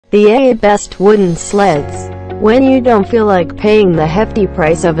The best wooden sleds. When you don't feel like paying the hefty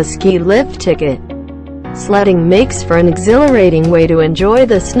price of a ski lift ticket, sledding makes for an exhilarating way to enjoy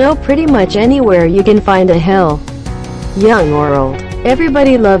the snow pretty much anywhere you can find a hill. Young or old,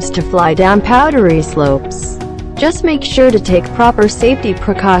 everybody loves to fly down powdery slopes. Just make sure to take proper safety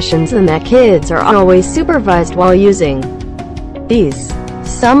precautions and that kids are always supervised while using these.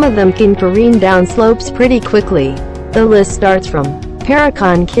 Some of them can careen down slopes pretty quickly. The list starts from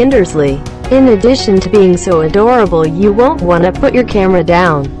Paragon Kindersley. In addition to being so adorable, you won't want to put your camera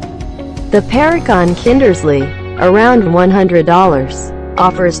down. The Paragon Kindersley, around $100,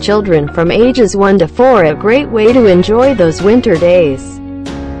 offers children from ages 1 to 4 a great way to enjoy those winter days.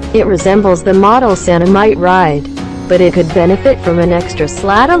 It resembles the model Santa might ride, but it could benefit from an extra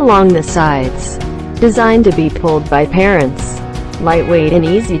slat along the sides. Designed to be pulled by parents, lightweight and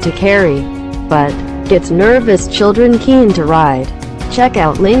easy to carry, but gets nervous children keen to ride. Check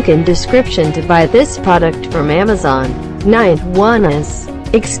out link in description to buy this product from Amazon. 9th one is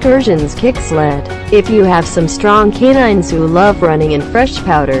Excursions Kick Sled. If you have some strong canines who love running in fresh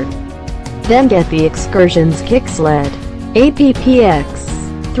powder, then get the Excursions Kick Sled. APPX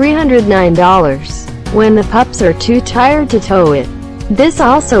 $309. When the pups are too tired to tow it. This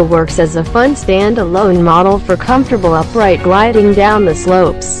also works as a fun stand-alone model for comfortable upright gliding down the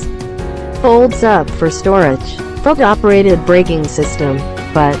slopes. Folds up for storage. Front-operated braking system,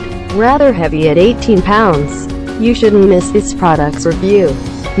 but rather heavy at 18 pounds. You shouldn't miss this product's review.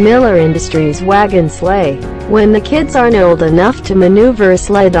 Miller Industries Wagon Sleigh. When the kids aren't old enough to maneuver a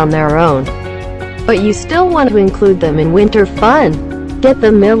sled on their own, but you still want to include them in winter fun, get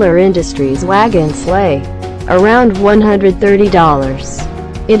the Miller Industries Wagon Sleigh. Around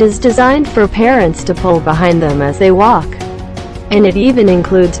 $130. It is designed for parents to pull behind them as they walk, and it even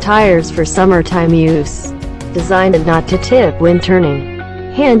includes tires for summertime use. Designed not to tip when turning.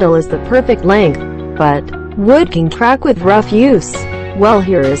 Handle is the perfect length, but wood can crack with rough use. Well,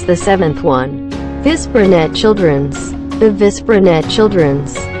 here is the 7th one. Vispranet Children's. The Vispranet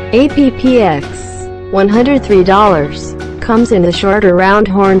Children's APPX $103 comes in the shorter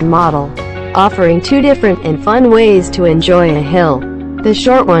round-horned model, offering 2 different and fun ways to enjoy a hill. The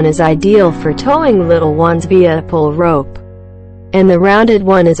short one is ideal for towing little ones via a pull rope, and the rounded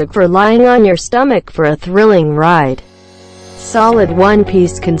one is for lying on your stomach for a thrilling ride. Solid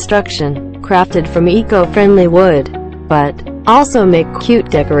one-piece construction, crafted from eco-friendly wood, but also make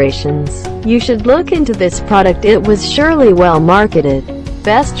cute decorations. You should look into this product, it was surely well marketed.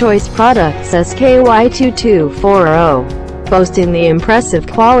 Best Choice Products SKY2240. Boasting the impressive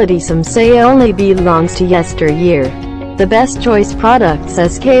quality some say only belongs to yesteryear. The Best Choice Products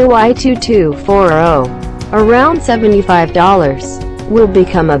SKY2240. Around $75, will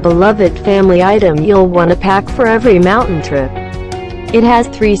become a beloved family item you'll want to pack for every mountain trip. It has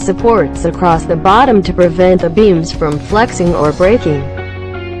 3 supports across the bottom to prevent the beams from flexing or breaking.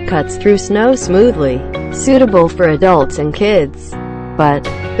 Cuts through snow smoothly, suitable for adults and kids, but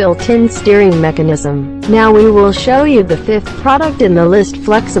built-in steering mechanism. Now we will show you the 5th product in the list,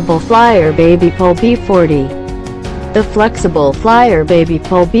 Flexible Flyer Baby Pole B40. The Flexible Flyer Baby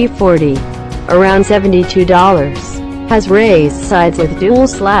Pole B40, around $72, has raised sides with dual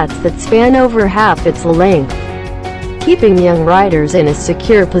slats that span over half its length, keeping young riders in a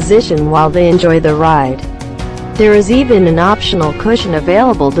secure position while they enjoy the ride. There is even an optional cushion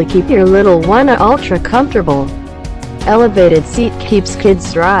available to keep your little one ultra comfortable. Elevated seat keeps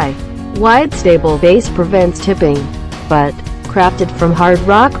kids dry. Wide stable base prevents tipping, but crafted from hard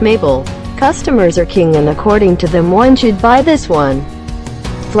rock maple. Customers are king, and according to them one should buy this one.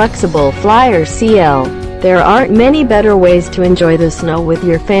 Flexible Flyer CL. There aren't many better ways to enjoy the snow with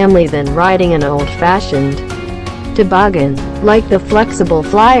your family than riding an old-fashioned toboggan, like the Flexible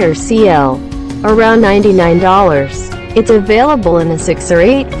Flyer CL. Around $99. It's available in a 6 or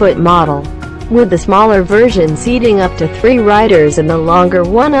 8 foot model, with the smaller version seating up to 3 riders and the longer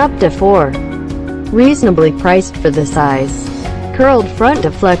one up to 4. Reasonably priced for the size. Curled front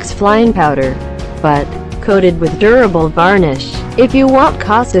to flex flying powder, but coated with durable varnish. If you want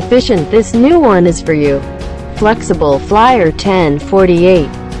cost-efficient, this new one is for you. Flexible Flyer 1048.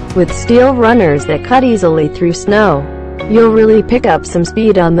 With steel runners that cut easily through snow, you'll really pick up some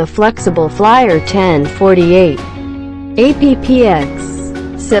speed on the Flexible Flyer 1048. APPX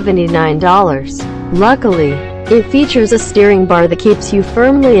 $79. Luckily, it features a steering bar that keeps you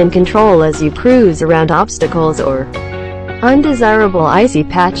firmly in control as you cruise around obstacles or undesirable icy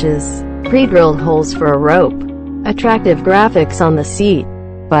patches. Pre-drilled holes for a rope. Attractive graphics on the seat,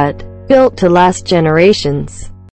 but built to last generations.